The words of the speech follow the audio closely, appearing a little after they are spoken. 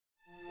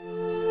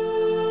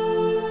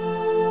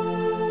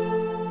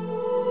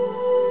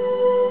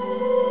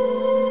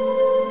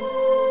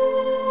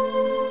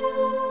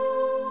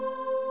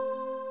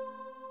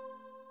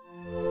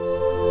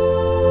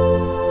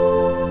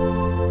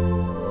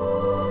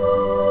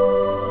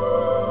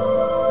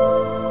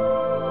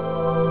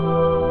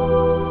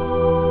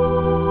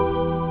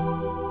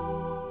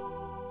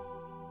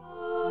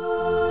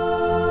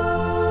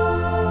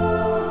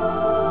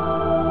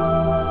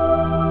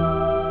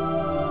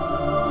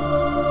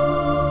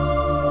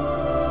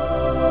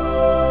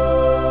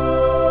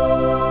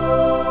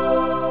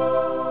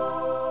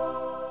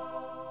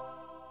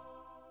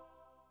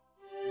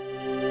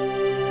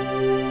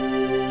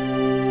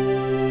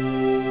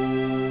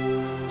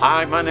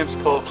Hi, my name's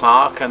Paul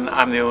Clark and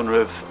I'm the owner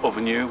of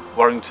Ovenu,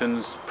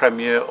 Warrington's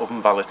premier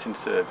oven valeting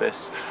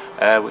service,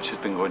 which has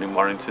been going in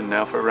Warrington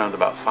now for around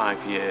about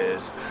 5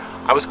 years.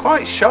 I was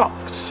quite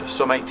shocked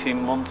some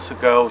 18 months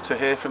ago to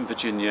hear from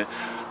Virginia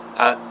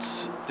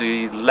at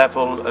the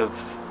level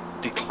of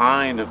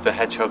decline of the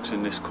hedgehogs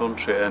in this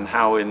country and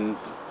how in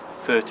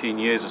 13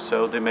 years or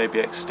so they may be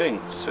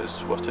extinct.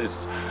 As what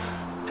is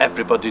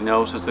everybody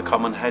knows as the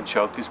common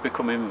hedgehog is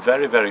becoming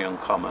very, very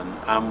uncommon,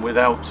 and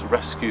without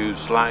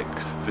rescues like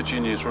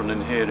Virginia's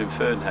running here in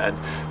Fernhead,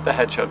 the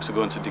hedgehogs are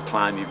going to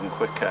decline even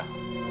quicker.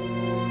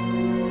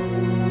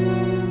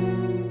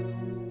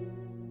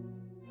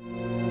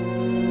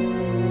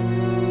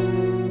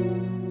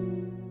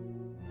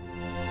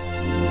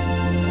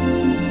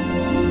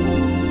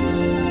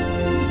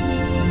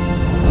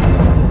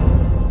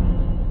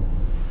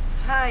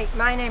 Hi,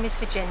 my name is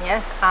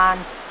Virginia,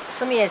 and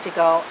some years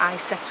ago I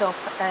set up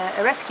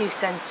a rescue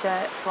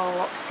centre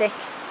for sick,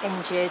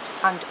 injured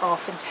and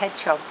orphaned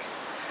hedgehogs.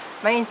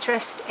 My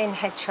interest in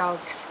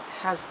hedgehogs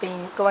has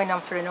been going on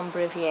for a number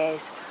of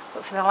years,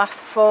 but for the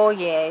last 4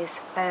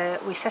 years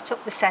we set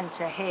up the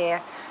centre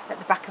here at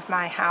the back of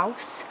my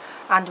house,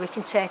 and we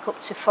can take up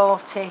to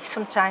 40,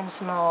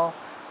 sometimes more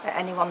at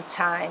any one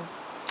time.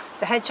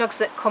 The hedgehogs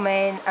that come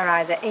in are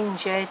either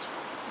injured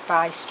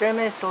by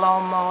strimmers,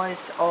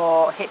 lawnmowers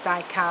or hit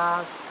by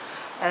cars.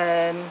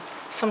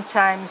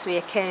 Sometimes we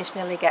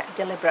occasionally get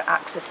deliberate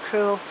acts of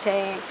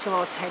cruelty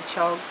towards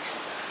hedgehogs.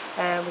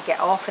 We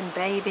get orphan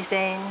babies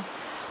in.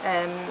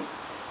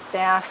 They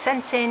are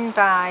sent in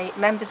by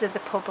members of the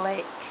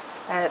public,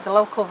 the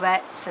local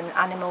vets and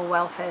animal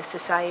welfare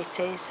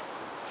societies.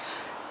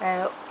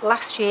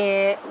 Last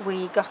year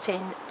we got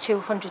in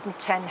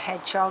 210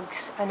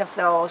 hedgehogs, and of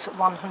those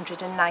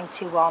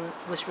 191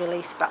 was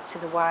released back to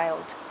the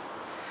wild.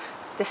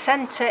 The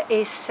centre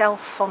is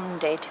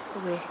self-funded.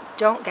 We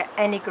don't get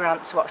any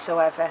grants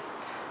whatsoever,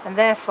 and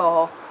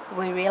therefore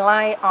we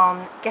rely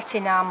on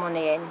getting our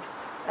money in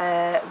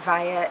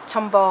via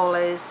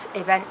tombolas,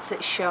 events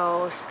at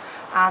shows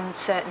and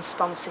certain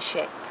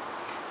sponsorship.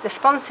 The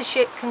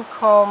sponsorship can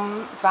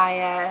come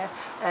via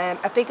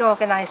a big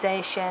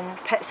organisation,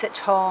 Pets at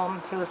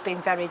Home, who have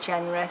been very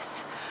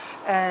generous,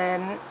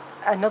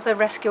 another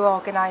rescue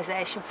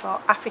organisation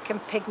for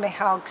African pygmy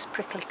hogs,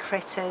 prickly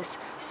critters.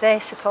 They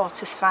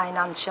support us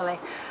financially,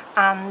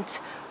 and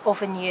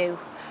Ovenu,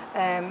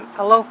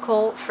 a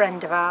local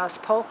friend of ours,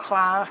 Paul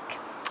Clark,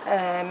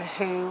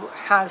 who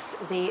has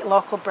the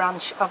local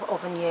branch of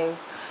Ovenu,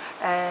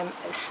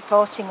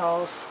 supporting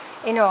us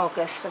in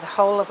August for the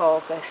whole of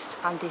August,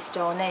 and is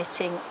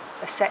donating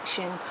a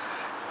section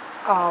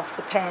of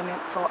the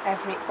payment for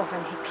every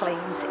oven he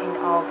cleans in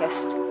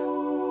August.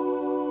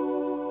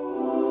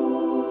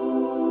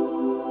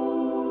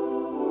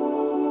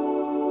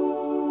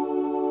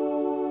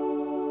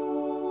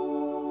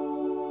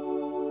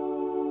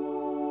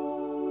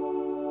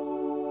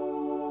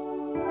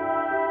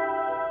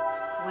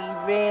 We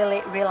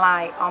really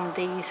rely on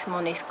these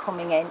monies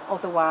coming in,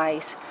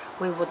 otherwise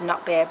we would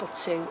not be able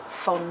to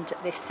fund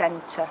this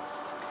centre.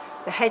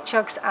 The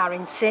hedgehogs are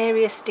in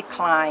serious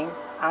decline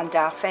and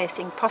are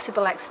facing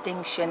possible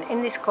extinction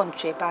in this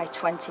country by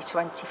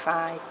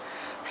 2025.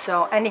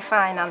 So any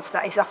finance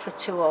that is offered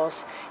to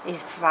us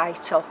is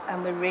vital,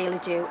 and we really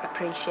do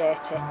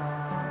appreciate it.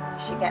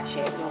 If she gets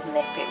you, it will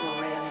nip, it will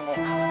really nip.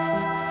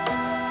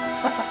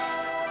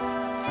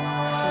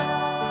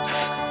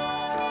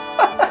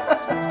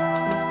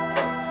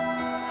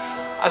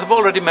 As I've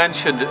already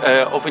mentioned,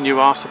 Ovenu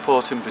are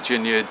supporting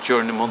Virginia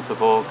during the month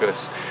of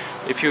August.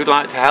 If you would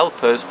like to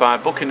help us by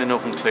booking an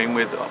oven clean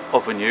with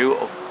Ovenu,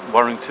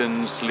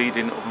 Warrington's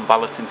leading oven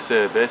valeting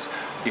service,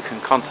 you can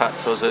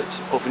contact us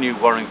at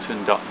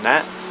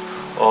ovenuwarrington.net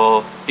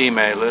or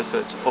email us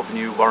at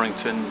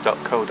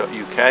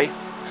ovenuwarrington.co.uk,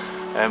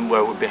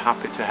 where we'd be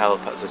happy to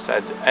help. As I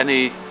said,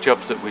 any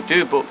jobs that we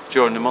do book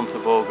during the month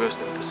of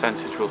August, a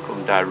percentage will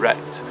come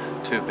direct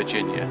to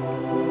Virginia.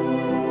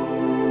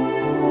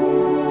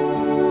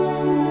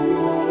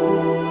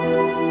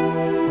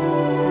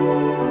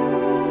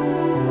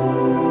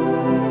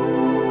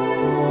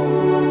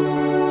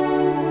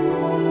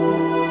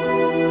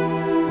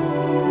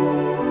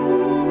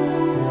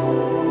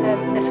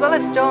 As well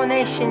as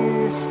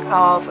donations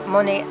of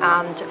money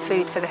and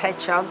food for the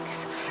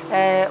hedgehogs,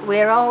 we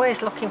are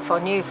always looking for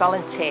new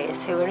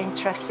volunteers who are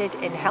interested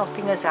in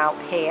helping us out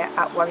here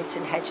at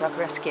Warrington Hedgehog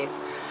Rescue.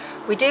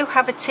 We do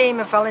have a team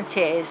of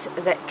volunteers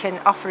that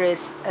can offer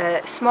us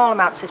small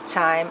amounts of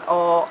time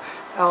or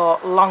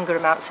longer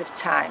amounts of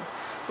time.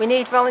 We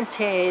need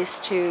volunteers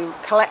to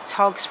collect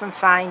hogs from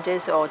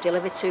finders or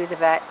deliver to the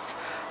vets,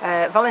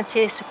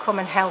 volunteers to come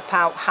and help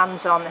out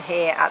hands-on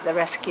here at the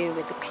rescue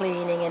with the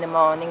cleaning in the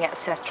morning,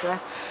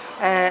 etc.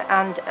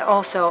 And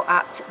also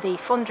at the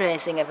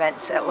fundraising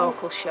events at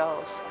local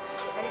shows.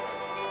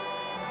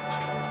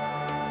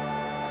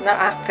 Not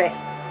happy?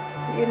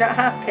 You're not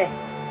happy?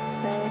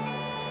 No.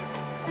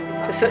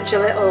 For such a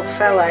little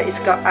fella, he's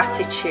got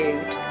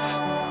attitude.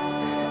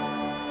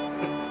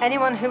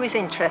 Anyone who is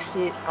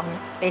interested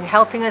in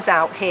helping us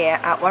out here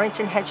at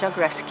Warrington Hedgehog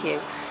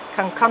Rescue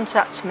can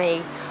contact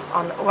me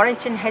on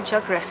Warrington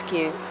Hedgehog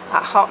Rescue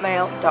at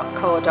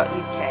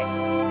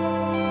hotmail.co.uk.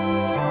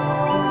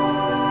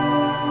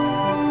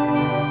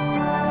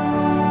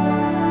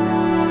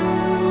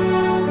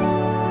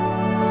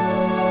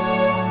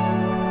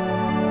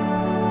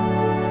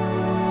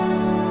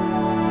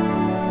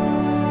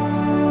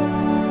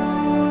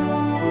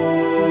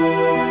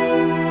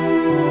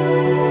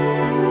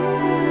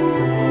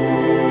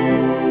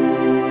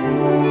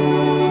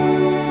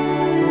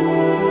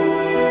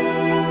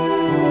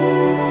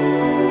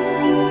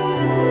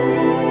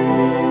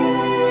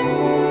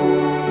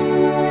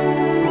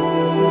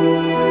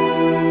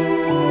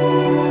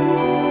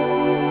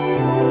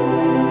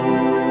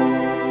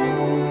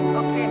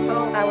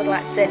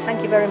 Say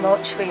thank you very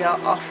much for your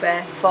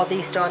offer for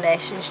these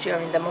donations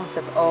during the month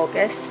of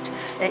August.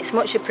 It's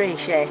much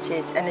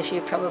appreciated, and as you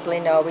probably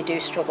know, we do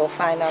struggle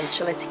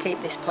financially to keep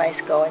this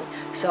place going,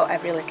 so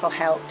every little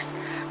helps.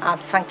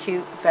 And thank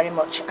you very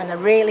much, and I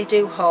really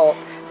do hope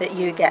that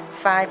you get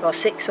 5 or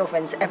 6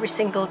 ovens every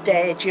single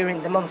day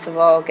during the month of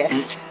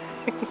August.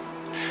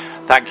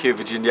 Thank you,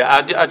 Virginia.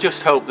 I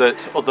just hope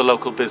that other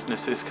local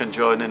businesses can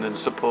join in and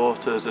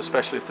support us,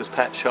 especially if there's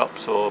pet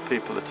shops or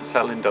people that are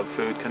selling dog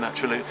food can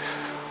actually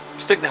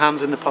stick their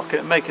hands in the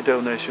pocket and make a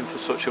donation for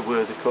such a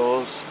worthy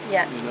cause.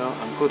 Yeah. You know,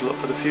 and good luck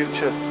for the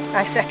future.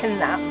 I second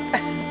that.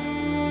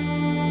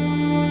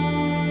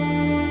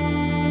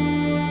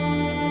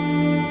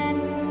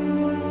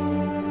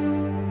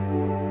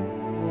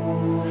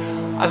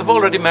 As I've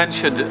already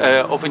mentioned,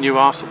 Ovenu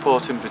are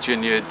supporting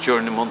Virginia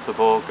during the month of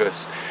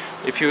August.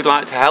 If you would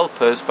like to help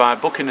us by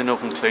booking an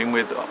oven clean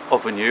with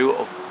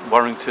Ovenu,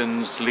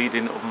 Warrington's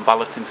leading oven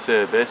valeting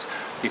service,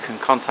 you can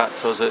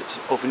contact us at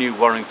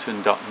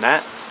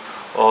ovenuwarrington.net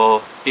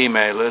or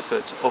email us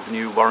at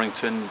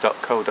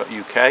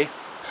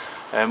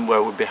ovenuwarrington.co.uk,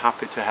 where we'd be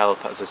happy to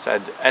help. As I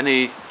said,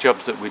 any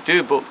jobs that we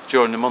do book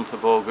during the month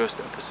of August,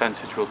 a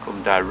percentage will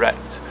come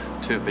direct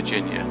to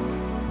Virginia.